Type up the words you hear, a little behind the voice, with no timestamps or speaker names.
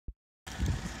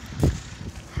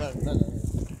No.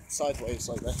 Sideways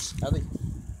like this. Ellie?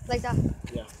 Like that?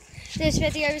 Yeah. This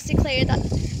video was declared at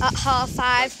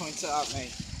 5:30. Point it at me.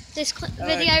 This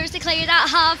video was declared at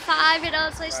 5:30. It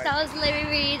also stars Louis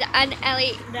Reed and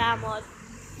Ellie Diamond.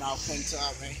 Now point it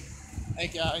at me. Hey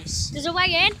guys. There's a way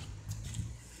in.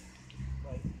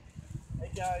 Wait.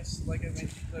 Hey guys, Lego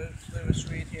Lewis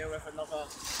Reed here with another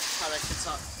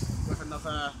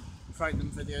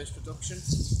Frightening Videos production.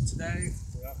 Today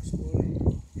we're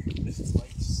exploring this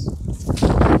place.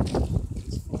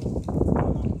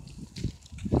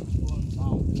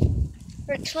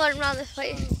 We're exploring around this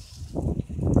place.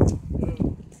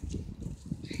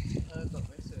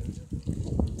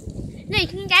 No, you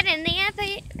can get in there, but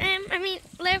I mean,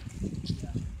 Lou. Yeah.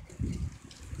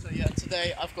 So yeah,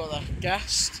 today I've got a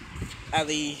guest,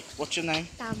 Ellie. What's your name?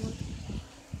 Diamond.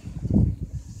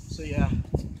 So yeah.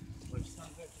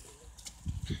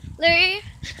 Louis.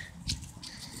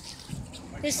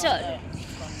 This Let's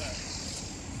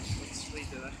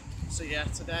redo it. So yeah,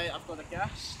 today I've got a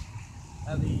guest,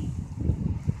 Ellie.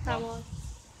 Diamond.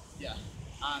 Yeah,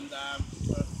 and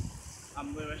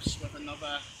I'm Lewis with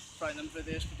another Frightening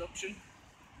Videos production.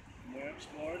 We're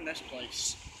exploring this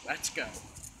place. Let's go.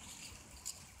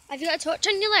 Have you got a torch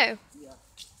on you, Lou? Yeah.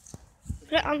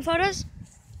 Put it on for us.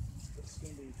 It's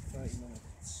going to be 30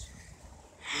 minutes.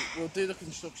 We'll do the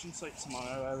construction site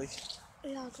tomorrow, Ellie.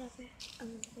 Yeah, I'll grab it. I'm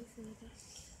going to go further.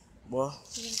 What? I'm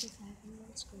going to go further and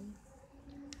let's go.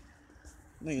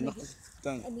 No, you're not.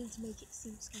 Don't. I need to make it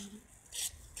seem scary.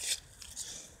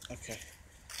 Okay.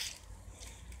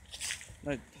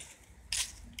 No.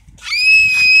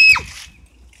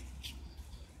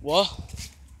 What?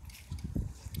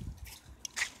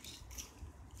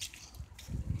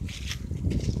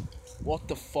 What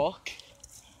the fuck?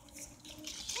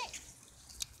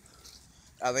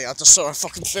 I think I just saw a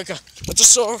fucking figure. I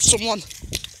just saw someone.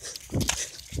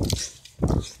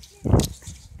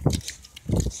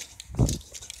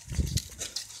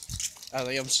 I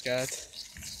think I'm scared.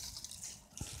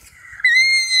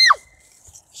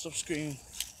 Stop screaming.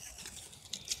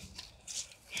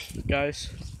 Guys,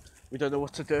 we don't know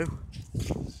what to do.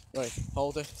 Right,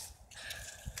 hold it.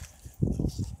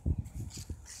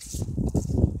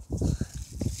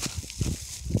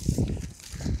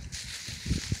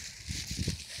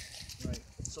 Right,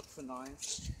 let's look for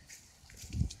knives.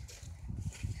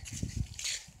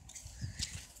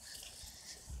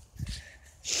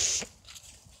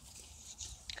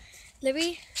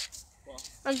 Louis? What?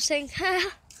 I'm saying,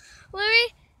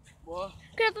 Louis? What?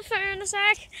 Grab a phone in a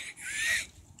sec.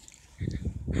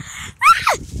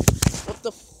 What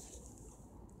the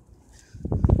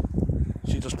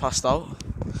She just passed out.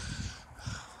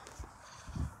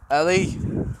 Ellie?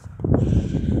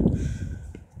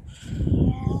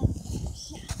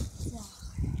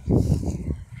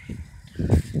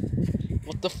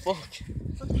 What the fuck?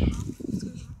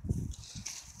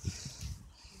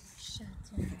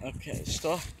 Okay,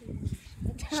 stop.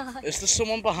 Is there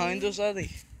someone behind us, Ellie?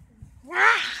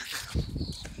 Right,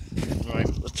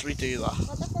 let's redo that.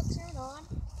 What the fuck's going on?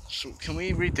 So can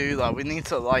we redo that? We need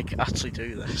to like actually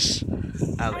do this,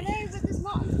 Ellie. I know, but there's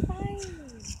not on the phone.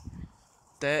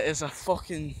 There is a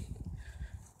fucking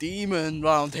demon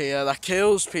round here that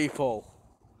kills people.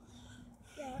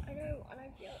 Yeah, I know, and I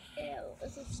feel ill,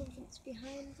 as if something's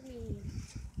behind me.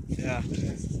 Yeah.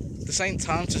 This ain't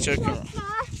time to joke around.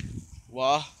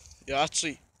 What? You're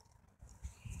actually...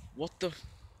 What the...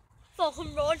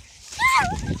 Fucking run.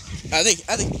 Ellie!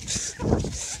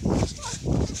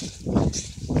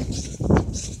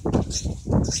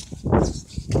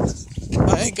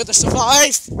 I ain't gonna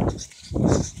survive!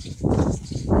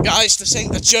 Guys, this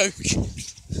ain't a joke.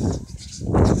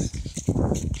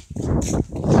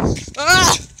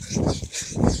 Ah!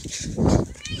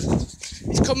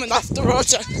 He's coming after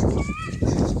Roger.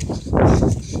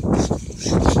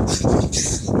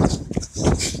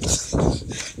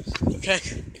 Okay.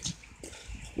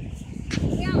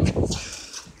 Yeah. Let's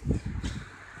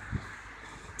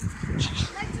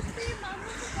just be a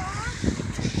moment of God.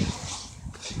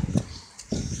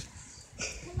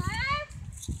 Hello?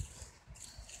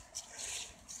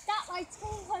 That light's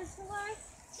getting close to life.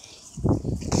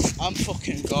 I'm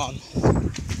fucking gone.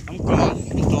 I'm gone.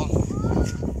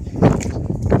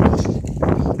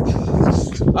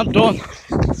 I'm done.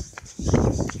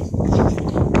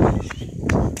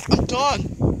 I'm done.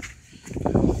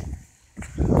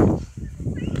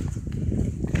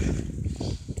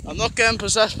 I'm not getting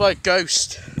possessed by a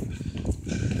ghost.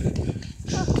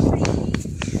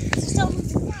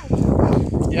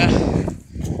 Yeah.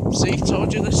 See,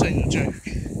 told you this ain't a joke.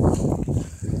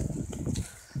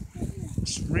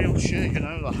 It's real shit, you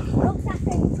know that. Look, that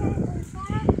thing's on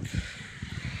fire.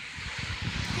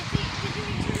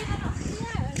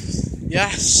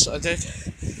 Yes, I did.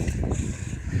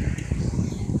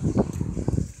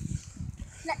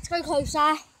 Let's go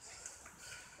closer.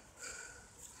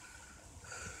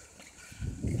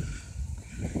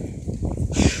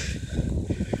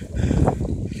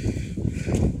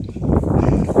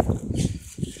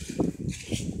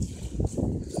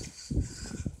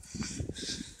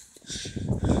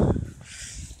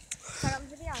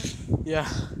 Yeah.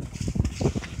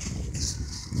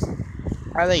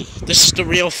 Ellie, this is the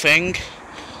real thing.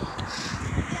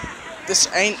 This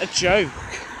ain't a joke.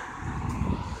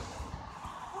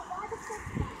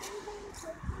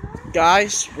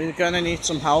 Guys, we're gonna need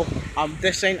some help.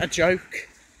 This ain't a joke.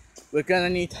 We're gonna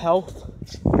need help.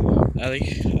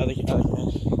 Ellie.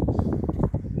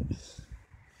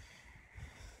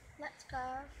 Let's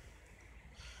go.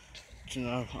 Do you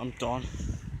know, I'm done.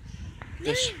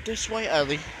 This way,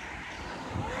 Ellie.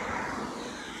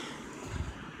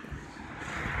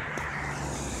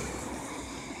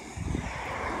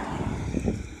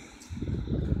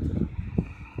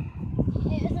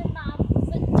 It is a man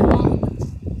dog.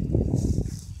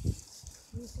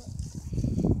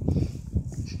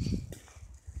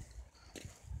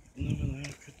 You never know,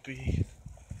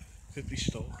 could be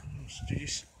stalking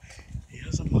us. He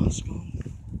has a mask on.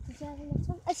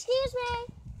 Excuse me.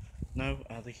 No,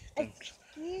 Ellie, don't.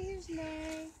 Excuse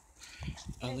me.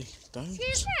 Ellie, don't.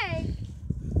 Excuse me.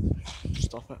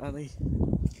 Stop it, Ellie.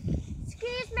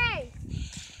 Excuse me.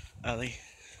 Ellie.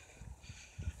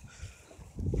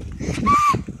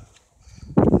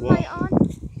 Light on.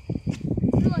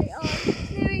 Light on.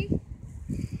 Louis.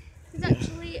 There's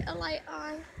actually a light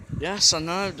on. Yes, I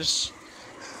know.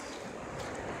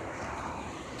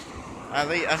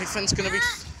 Ellie, everything's gonna be.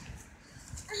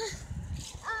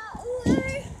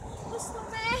 Louis. My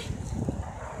stomach.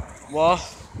 What?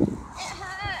 It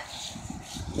hurts.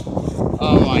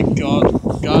 Oh my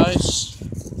god, guys.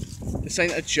 This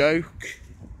ain't a joke.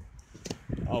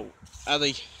 Oh,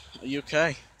 Ellie, are you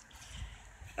okay?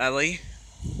 Ellie?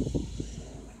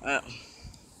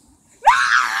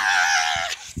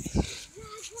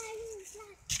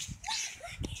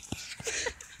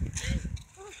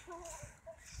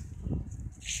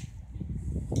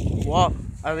 What?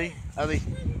 Ellie,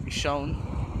 you're shouting.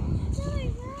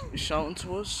 You're shouting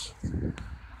to us. Can't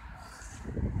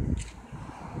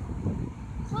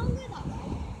go that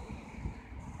way.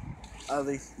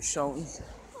 Ellie, you're shouting.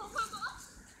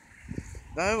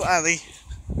 No, Ellie.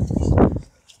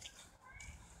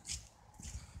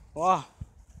 What?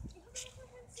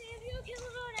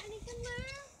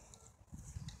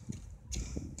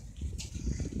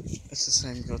 It's the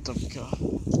same goddamn car.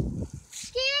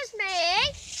 Excuse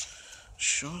me.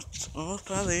 Shut up,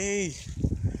 Ellie.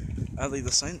 Ellie,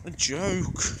 this ain't a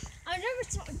joke. I know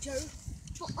it's not a joke,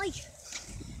 but like,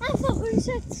 I'm fucking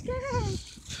so scared.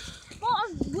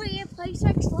 What a weird place to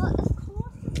explore. Of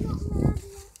course it's not Mary.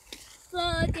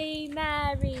 Bloody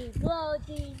Mary,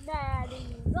 Bloody Mary,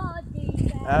 Bloody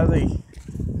Mary. Ellie,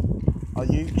 are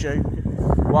you joking?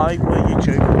 Why were you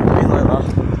joking with me like that?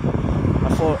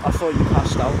 I thought you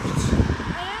passed out.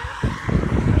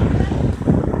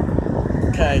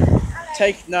 Okay,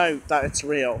 take note that it's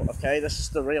real. Okay, this is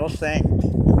the real thing.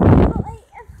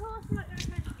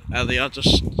 Ellie, I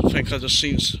think I just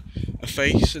seen a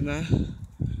face in there.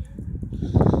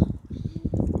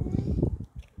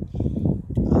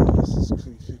 This is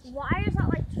creepy. Why is that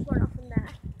light just went off in there?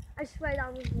 I swear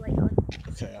that was the light on.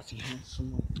 Okay, I can hear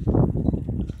someone.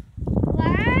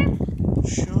 Where?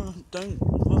 Sure, don't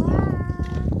Where?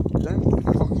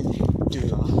 fucking do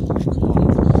that. Come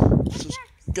on, let's just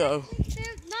go.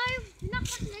 No, you're not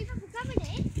fucking over for coming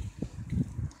in.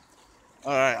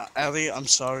 Alright, Ellie, I'm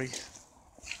sorry.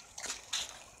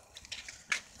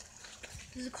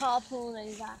 There's a car pulling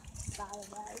over, by the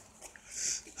way.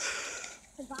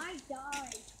 If I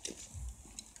die.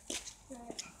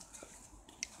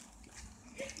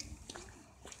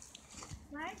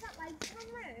 Why is that light on?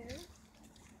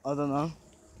 I don't know.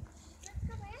 Let's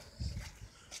go in.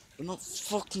 We're not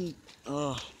fucking.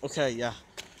 Okay, yeah.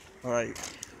 Alright,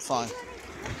 fine.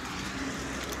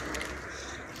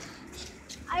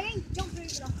 I ain't jumping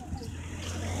over off that light.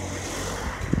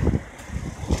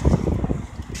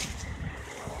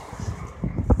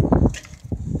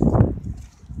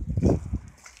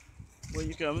 Where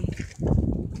you going?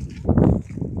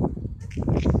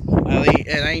 Ellie,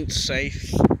 it ain't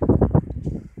safe.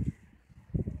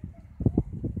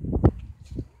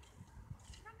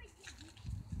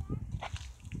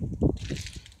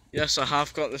 Yes, I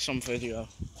have got this on video.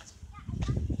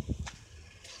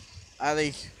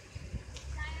 Ellie,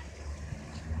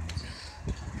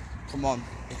 come on.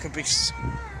 It could be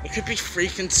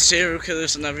freaking serial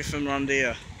killers and everything around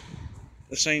here.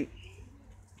 This ain't.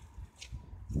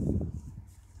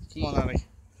 Come on, Ellie.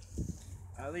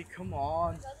 Ellie, come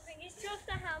on. I think it's just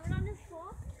a hammer on his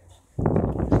foot.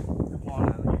 Come on,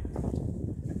 Ellie.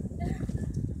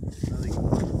 Ellie, come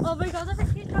on. Oh my god, I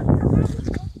think he's got the hammer on his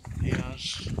foot. He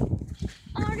has.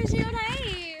 Oh, does he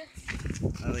alright?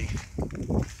 Ellie.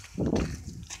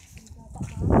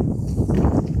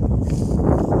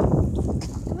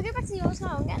 Can we go back to yours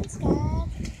now? I'm getting scared.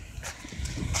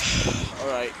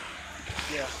 Alright.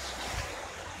 Yeah.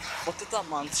 What did that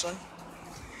man say?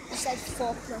 I said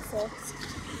fuck my foot.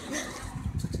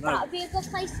 No. That'd be a good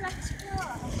place to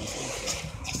explore.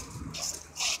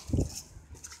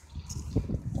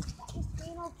 That was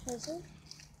being old prison.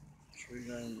 Should we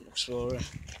go and explore it?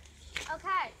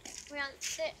 Okay, we are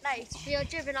we are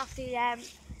driven off the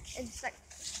site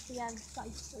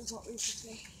is what we should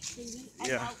say. And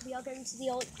Yeah. now we are going to the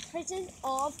old prison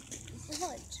of the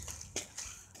village.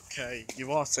 Okay,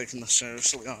 you are taking this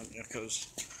seriously, aren't you? Because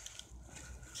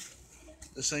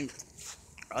this ain't.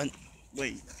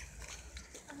 Wait.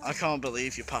 I can't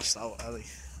believe you passed out, Ellie.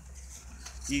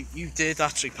 You did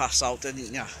actually pass out, didn't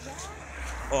you? Yeah.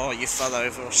 Or you fell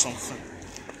over or something.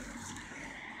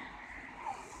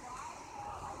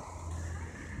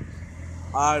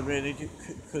 I really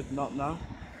could not know.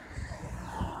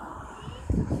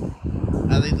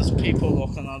 Ellie, there's people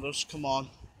looking at us. Come on.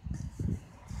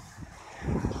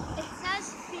 It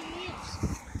says thieves.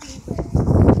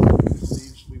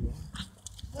 Thieves we were.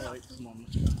 Alright, come on,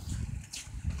 let's go.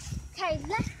 Okay,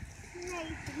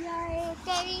 we are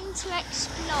going to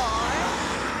explore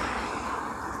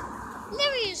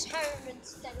Louis' home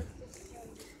instead of this room.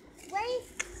 Wait.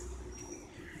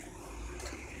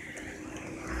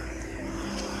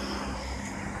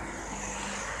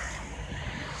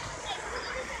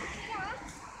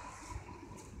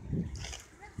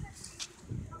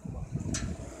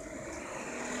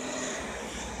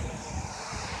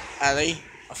 Ellie,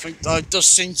 I think I've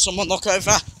just seen someone look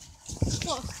over.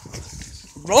 Look.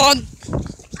 Run!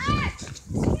 Ah!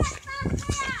 Get back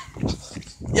here!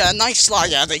 Yeah, nice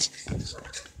lie, Ellie.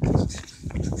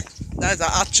 No,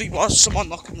 that actually was someone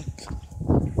looking.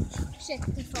 Shit,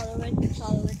 they're following.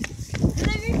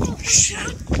 Shit.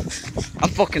 I'm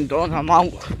fucking done, I'm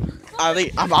out.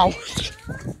 Ellie, I'm out.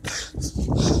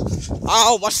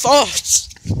 Ow, my foot!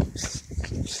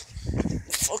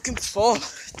 Fucking foot.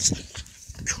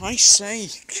 Christ's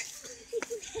sake.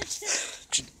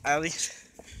 Ellie,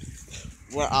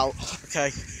 we're out.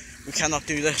 Okay, we cannot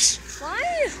do this.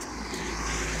 Why?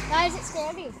 Why is it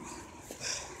scary?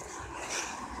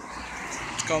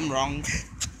 It's gone wrong.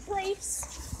 Please.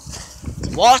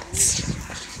 What?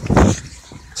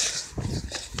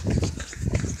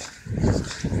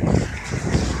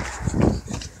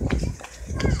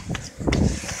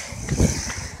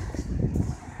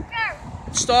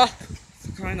 Stop!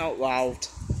 Crying out loud.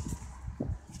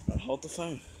 Hold the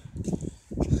phone.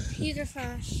 You go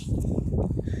first.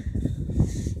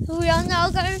 We are now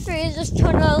going through this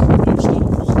tunnel.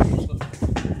 Stop.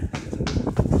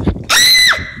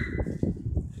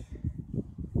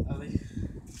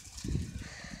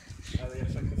 Ellie, I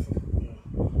think I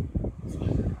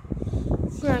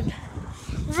forgot.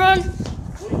 Run.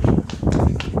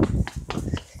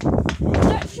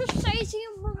 Let's just say to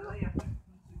your mum.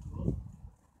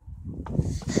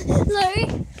 Louis.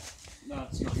 No,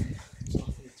 it's nothing. It's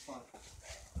nothing. It's fine.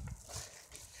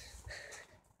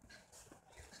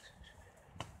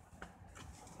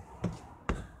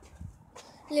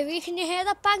 Louis, can you hear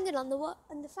that banging on the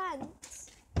fence?